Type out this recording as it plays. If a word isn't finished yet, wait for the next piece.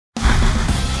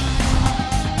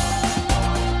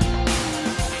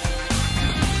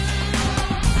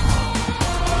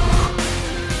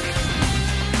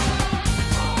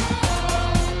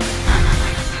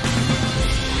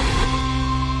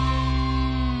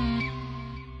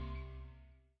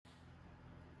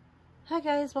Hi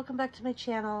guys, welcome back to my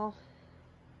channel.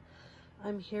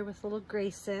 I'm here with little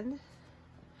Grayson.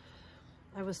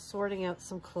 I was sorting out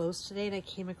some clothes today and I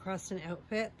came across an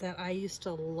outfit that I used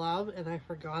to love and I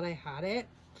forgot I had it.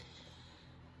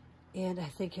 And I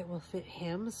think it will fit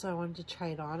him, so I wanted to try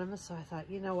it on him. So I thought,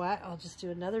 you know what, I'll just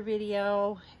do another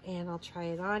video and I'll try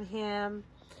it on him.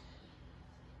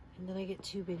 And then I get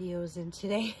 2 videos in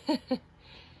today.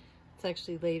 It's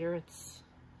actually later, it's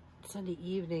Sunday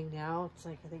evening now. It's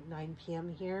like, I think 9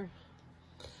 p.m. here.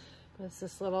 But it's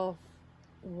this little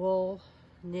wool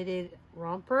knitted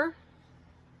romper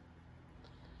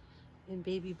in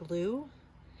baby blue.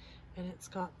 And it's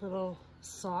got little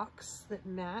socks that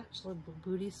match, little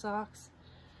booty socks.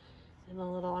 And a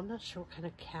little, I'm not sure what kind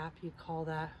of cap you call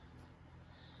that.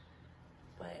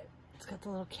 But it's got the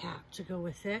little cap to go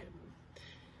with it.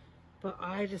 But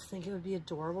I just think it would be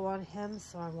adorable on him,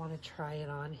 so I want to try it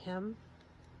on him.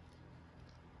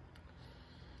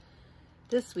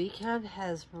 This weekend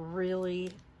has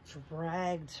really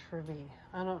dragged for me.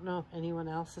 I don't know if anyone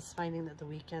else is finding that the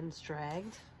weekend's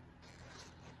dragged.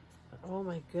 But oh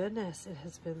my goodness, it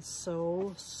has been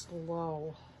so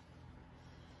slow.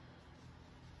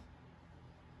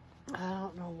 I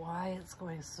don't know why it's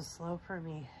going so slow for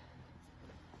me.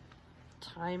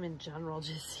 Time in general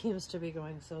just seems to be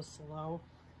going so slow.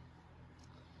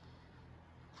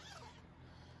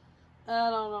 I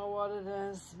don't know what it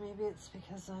is. Maybe it's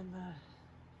because I'm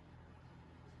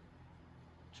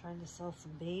trying to sell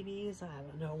some babies. I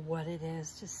don't know what it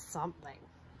is. Just something.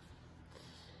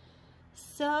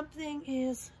 Something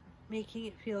is making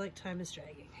it feel like time is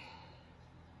dragging.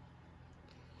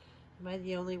 Am I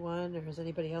the only one, or is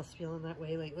anybody else feeling that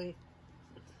way lately?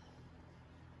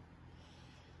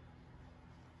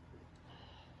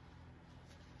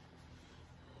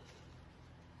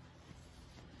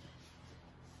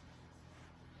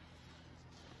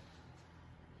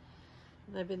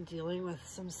 And I've been dealing with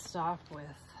some stuff with,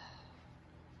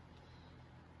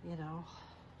 you know,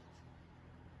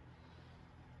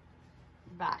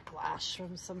 backlash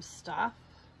from some stuff.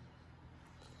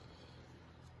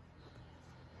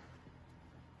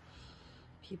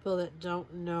 People that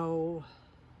don't know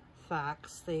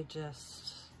facts, they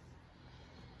just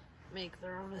make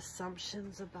their own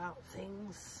assumptions about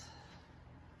things.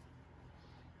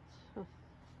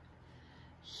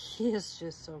 He is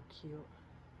just so cute.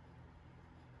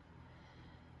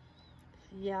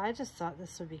 Yeah, I just thought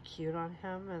this would be cute on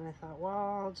him, and I thought,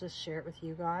 well, I'll just share it with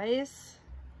you guys.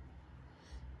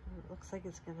 And it looks like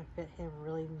it's going to fit him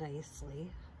really nicely.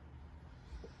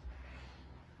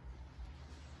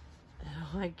 Oh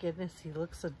my goodness, he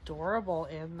looks adorable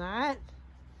in that.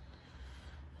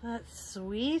 That's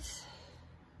sweet.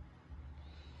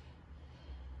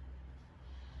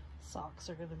 Socks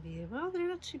are going to be, well, they're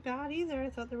not too bad either. I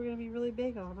thought they were going to be really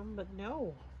big on him, but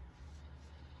no.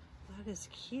 That is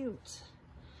cute.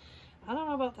 I don't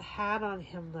know about the hat on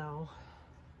him though,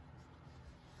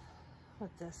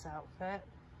 with this outfit.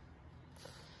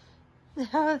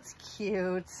 That's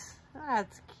cute.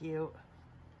 That's cute.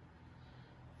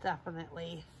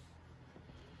 Definitely.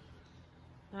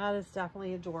 That is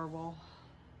definitely adorable.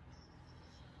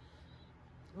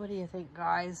 What do you think,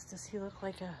 guys? Does he look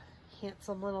like a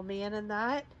handsome little man in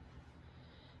that?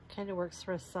 Kind of works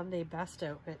for a Sunday best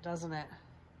outfit, doesn't it?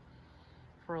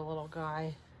 For a little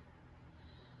guy.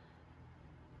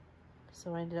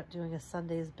 So I ended up doing a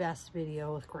Sunday's best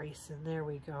video with Grayson. There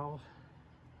we go.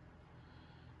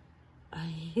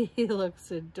 He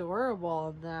looks adorable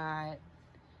in that.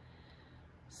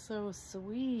 So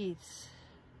sweet.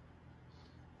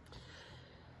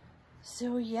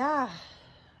 So yeah,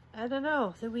 I don't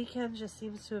know. The weekend just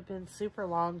seems to have been super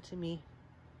long to me.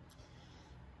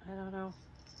 I don't know.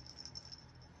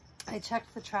 I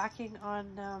checked the tracking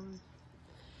on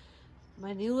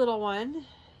my new little one,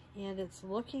 and it's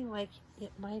looking like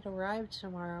it might arrive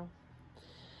tomorrow.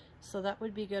 So that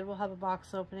would be good. We'll have a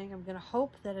box opening. I'm going to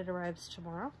hope that it arrives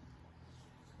tomorrow.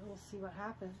 We'll see what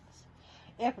happens.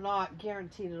 If not,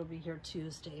 guaranteed it'll be here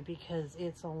Tuesday, because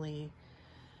it's only,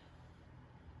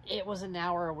 it was an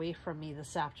hour away from me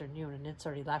this afternoon and it's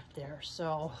already left there.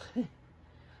 So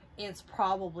it's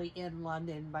probably in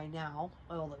London by now.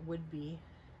 Well, it would be.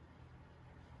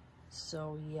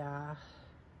 So yeah,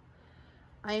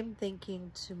 I'm thinking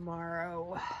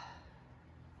tomorrow.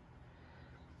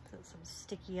 Put some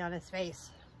sticky on his face.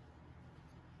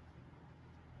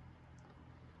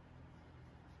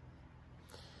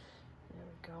 There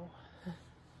we go.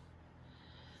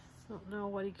 Don't know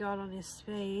what he got on his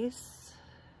face.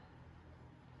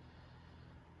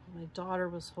 My daughter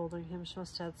was holding him. She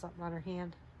must have had something on her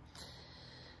hand,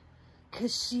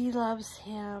 because she loves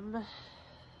him.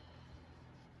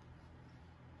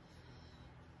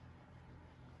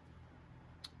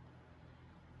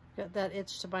 got that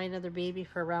itch to buy another baby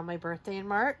for around my birthday in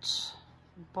March.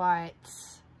 But,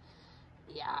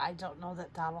 yeah, I don't know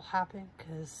that that'll happen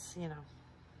because, you know,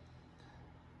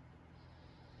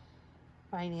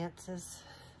 finances.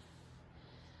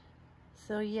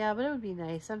 So, yeah, but it would be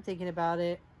nice. I'm thinking about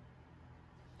it.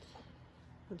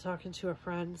 I'm talking to a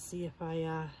friend to see if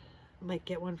I might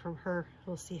get one from her.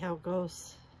 We'll see how it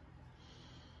goes.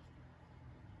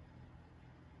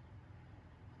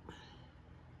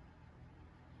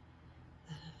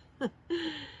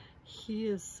 He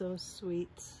is so sweet.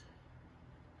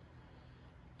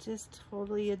 Just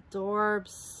totally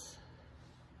adorbs.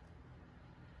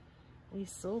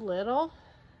 He's so little,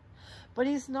 but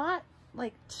he's not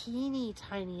like teeny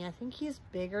tiny. I think he's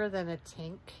bigger than a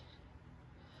tink.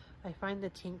 I find the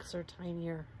tinks are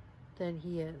tinier than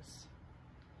he is.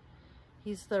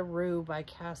 He's the Rue by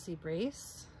Cassie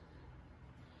Brace.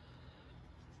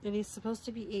 And he's supposed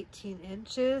to be 18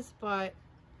 inches, but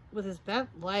with his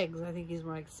bent legs, I think he's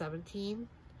more like 17.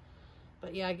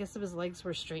 But yeah, I guess if his legs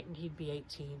were straightened, he'd be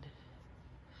 18.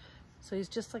 So he's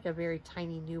just like a very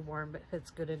tiny newborn, but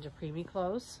fits good into preemie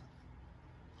clothes.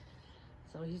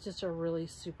 So he's just a really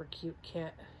super cute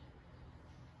kit.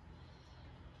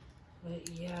 But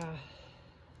yeah.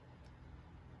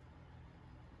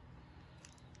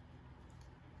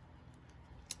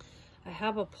 I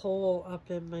have a poll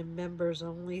up in my members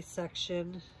only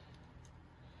section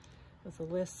with a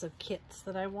list of kits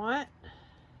that I want.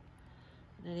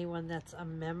 And anyone that's a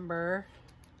member,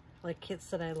 like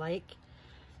kits that I like,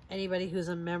 anybody who's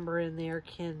a member in there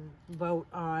can vote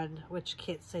on which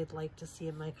kits they'd like to see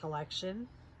in my collection.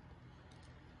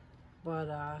 But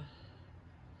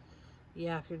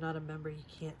yeah, if you're not a member, you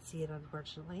can't see it,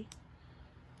 unfortunately.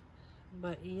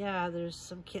 But yeah, there's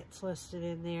some kits listed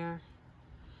in there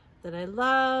that I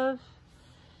love.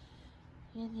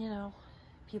 And you know,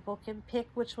 people can pick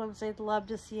which ones they'd love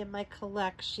to see in my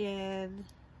collection.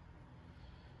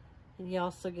 And you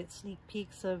also get sneak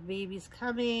peeks of babies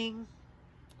coming.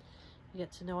 You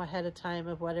get to know ahead of time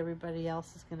of what everybody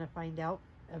else is going to find out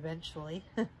eventually.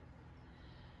 So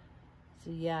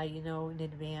yeah, you know in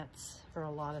advance for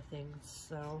a lot of things.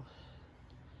 So,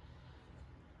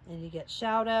 and you get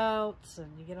shout outs and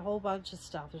you get a whole bunch of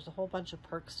stuff. There's a whole bunch of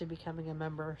perks to becoming a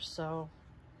member. So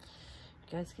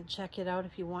you guys can check it out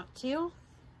if you want to.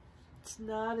 It's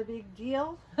not a big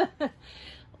deal.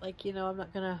 Like, you know, I'm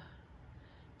not going to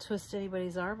twist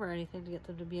anybody's arm or anything to get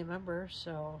them to be a member.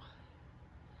 So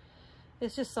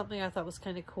it's just something I thought was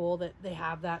kind of cool that they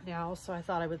have that now. So I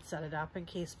thought I would set it up in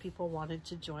case people wanted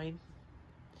to join.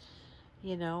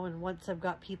 You know, and once I've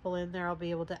got people in there, I'll be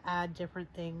able to add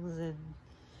different things and,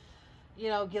 you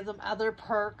know, give them other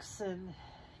perks and,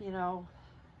 you know,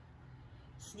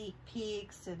 sneak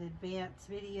peeks and advanced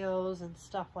videos and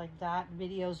stuff like that.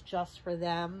 Videos just for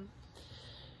them.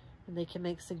 And they can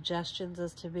make suggestions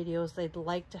as to videos they'd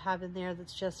like to have in there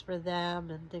that's just for them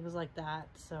and things like that.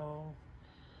 So,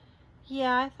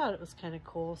 yeah, I thought it was kind of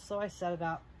cool. So I set it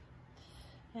up.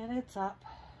 And it's up.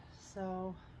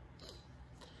 So,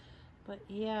 but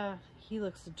yeah, he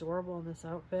looks adorable in this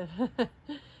outfit.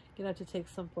 Gonna have to take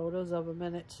some photos of him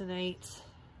in it tonight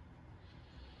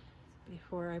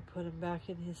before I put him back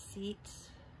in his seat,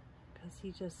 because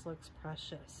he just looks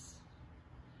precious.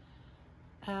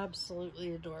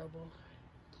 Absolutely adorable.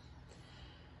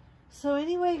 So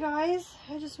anyway, guys,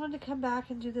 I just wanted to come back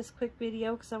and do this quick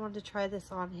video because I wanted to try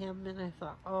this on him, and I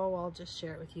thought, oh, I'll just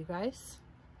share it with you guys.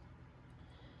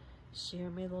 Share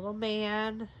my little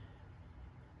man,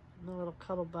 my little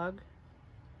cuddle bug.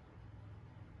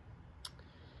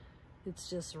 It's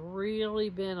just really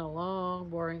been a long,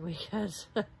 boring weekend.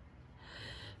 If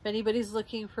anybody's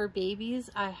looking for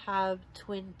babies, I have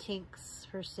twin tinks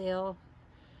for sale.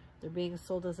 They're being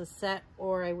sold as a set,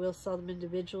 or I will sell them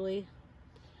individually.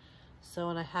 So,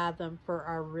 and I have them for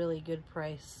a really good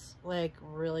price. Like,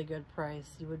 really good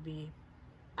price. You would be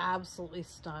absolutely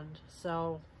stunned.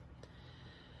 So,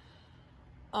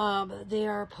 they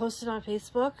are posted on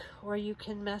Facebook, or you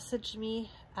can message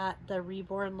me at the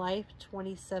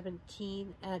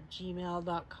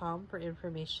rebornlife2017@gmail.com for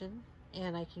information.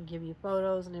 And I can give you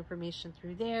photos and information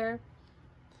through there.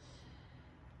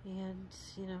 And,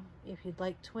 you know, if you'd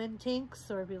like twin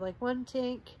tinks or if you'd like one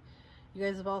tink, you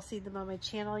guys have all seen them on my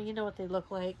channel. You know what they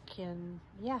look like. And,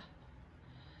 yeah.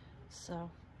 So,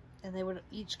 and they would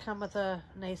each come with a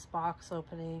nice box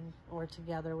opening or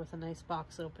together with a nice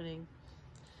box opening.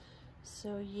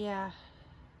 So, yeah.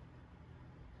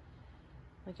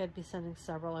 Like, I'd be sending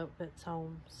several outfits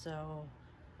home. So,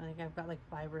 I think I've got like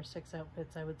 5 or 6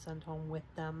 outfits I would send home with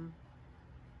them.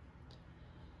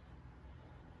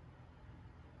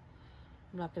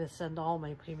 I'm not going to send all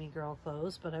my preemie girl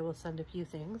clothes, but I will send a few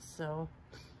things, so.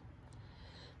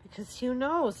 Because who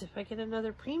knows if I get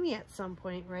another preemie at some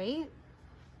point, right?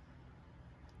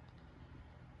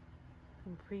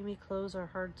 And preemie clothes are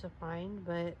hard to find,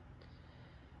 but,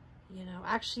 you know,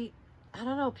 actually, I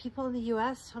don't know, people in the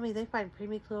U.S. tell me they find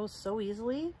preemie clothes so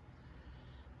easily.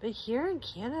 But here in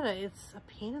Canada, it's a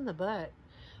pain in the butt.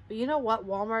 But you know what?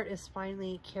 Walmart is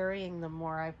finally carrying them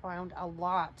more. I found a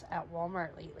lot at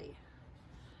Walmart lately.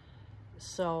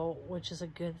 So, which is a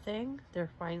good thing. They're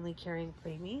finally carrying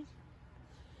preemie.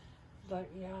 But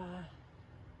yeah.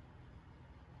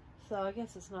 So I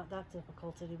guess it's not that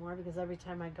difficult anymore because every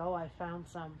time I go, I found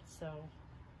some. So,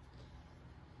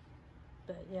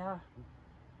 but yeah.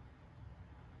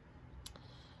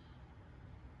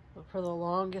 But for the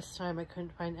longest time, I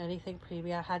couldn't find anything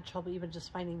preemie. I had trouble even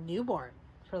just finding newborn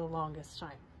for the longest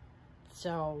time.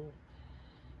 So,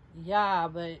 yeah,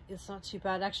 but it's not too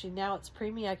bad. Actually, now it's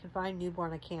preemie. I can find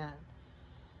newborn. I can't.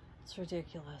 It's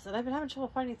ridiculous. And I've been having trouble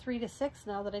finding 3 to 6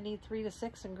 now that I need 3 to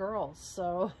 6 in girls.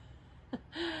 So,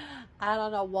 I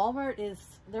don't know. Walmart is,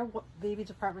 their baby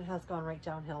department has gone right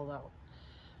downhill, though.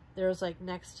 There's like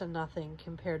next to nothing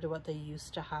compared to what they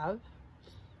used to have.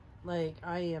 Like,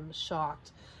 I am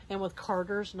shocked. And with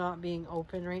Carter's not being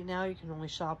open right now, you can only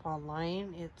shop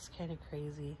online. It's kind of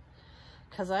crazy.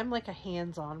 Because I'm like a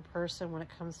hands-on person when it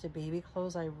comes to baby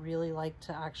clothes. I really like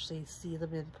to actually see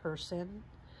them in person.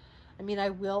 I mean,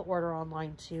 I will order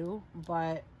online too,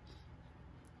 but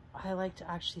I like to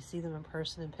actually see them in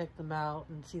person and pick them out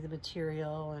and see the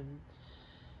material. And,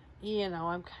 you know,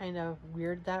 I'm kind of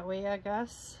weird that way, I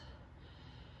guess.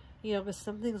 You know, because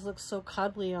some things look so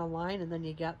cuddly online and then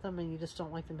you get them and you just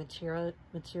don't like the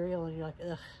material and you're like,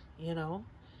 ugh, you know.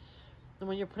 And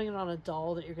when you're putting it on a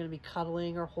doll that you're going to be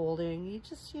cuddling or holding, you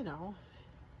just, you know,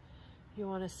 you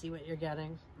want to see what you're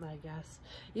getting, I guess.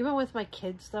 Even with my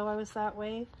kids, though, I was that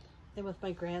way. And with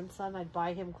my grandson, I'd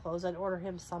buy him clothes. I'd order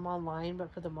him some online,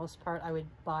 but for the most part, I would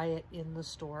buy it in the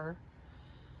store.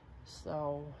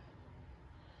 So,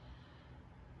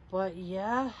 but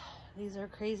yeah. These are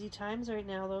crazy times right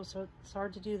now, though, so it's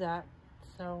hard to do that.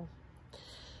 So,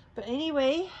 but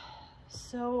anyway,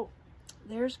 so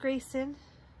there's Grayson.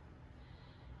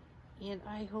 And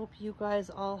I hope you guys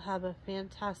all have a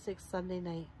fantastic Sunday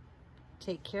night.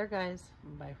 Take care, guys.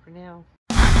 Bye for now.